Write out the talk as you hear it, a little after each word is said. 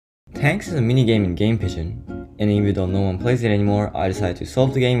Tanks is a minigame in GamePigeon, and even though no one plays it anymore, I decided to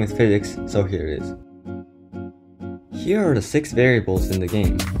solve the game with physics, so here it is. Here are the 6 variables in the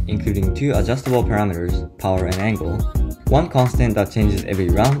game, including 2 adjustable parameters, power and angle, 1 constant that changes every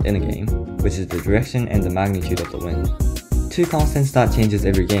round in a game, which is the direction and the magnitude of the wind, 2 constants that changes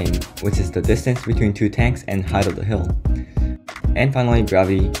every game, which is the distance between 2 tanks and height of the hill, and finally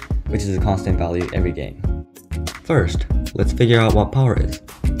gravity, which is a constant value every game. First, let's figure out what power is.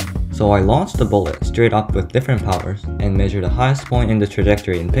 So I launched the bullet straight up with different powers and measured the highest point in the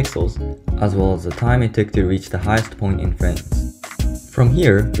trajectory in pixels, as well as the time it took to reach the highest point in frames. From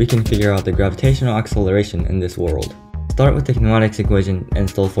here, we can figure out the gravitational acceleration in this world. Start with the kinematics equation and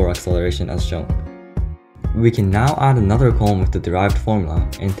solve for acceleration as shown. We can now add another column with the derived formula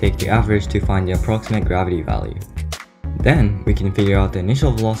and take the average to find the approximate gravity value. Then, we can figure out the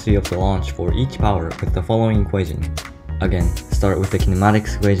initial velocity of the launch for each power with the following equation. Again, start with the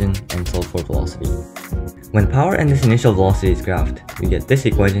kinematics equation and solve for velocity. When power and this initial velocity is graphed, we get this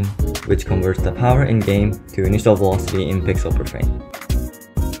equation, which converts the power in game to initial velocity in pixel per frame.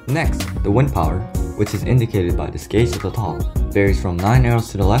 Next, the wind power, which is indicated by this gauge at the top, varies from 9 arrows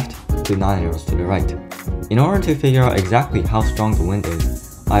to the left to 9 arrows to the right. In order to figure out exactly how strong the wind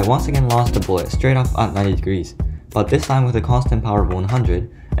is, I once again launched the bullet straight up at 90 degrees, but this time with a constant power of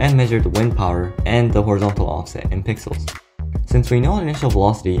 100, and measured the wind power and the horizontal offset in pixels. Since we know the initial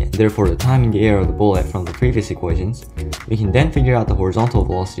velocity and therefore the time in the air of the bullet from the previous equations, we can then figure out the horizontal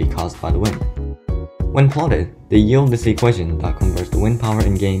velocity caused by the wind. When plotted, they yield this equation that converts the wind power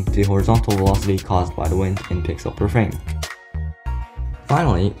in game to horizontal velocity caused by the wind in pixel per frame.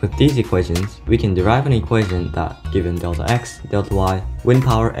 Finally, with these equations, we can derive an equation that, given delta x, delta y, wind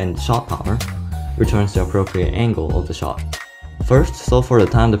power, and shot power, returns the appropriate angle of the shot. First, solve for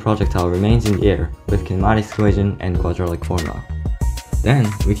the time the projectile remains in the air with kinematics equation and quadratic formula. Then,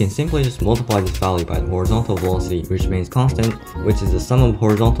 we can simply just multiply this value by the horizontal velocity, which remains constant, which is the sum of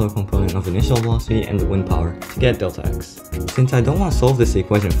horizontal component of initial velocity and the wind power, to get delta x. Since I don't want to solve this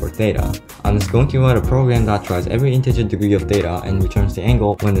equation for theta, I'm just going to write a program that tries every integer degree of theta and returns the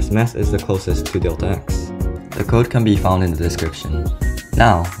angle when this mess is the closest to delta x. The code can be found in the description.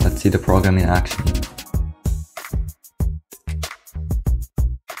 Now, let's see the program in action.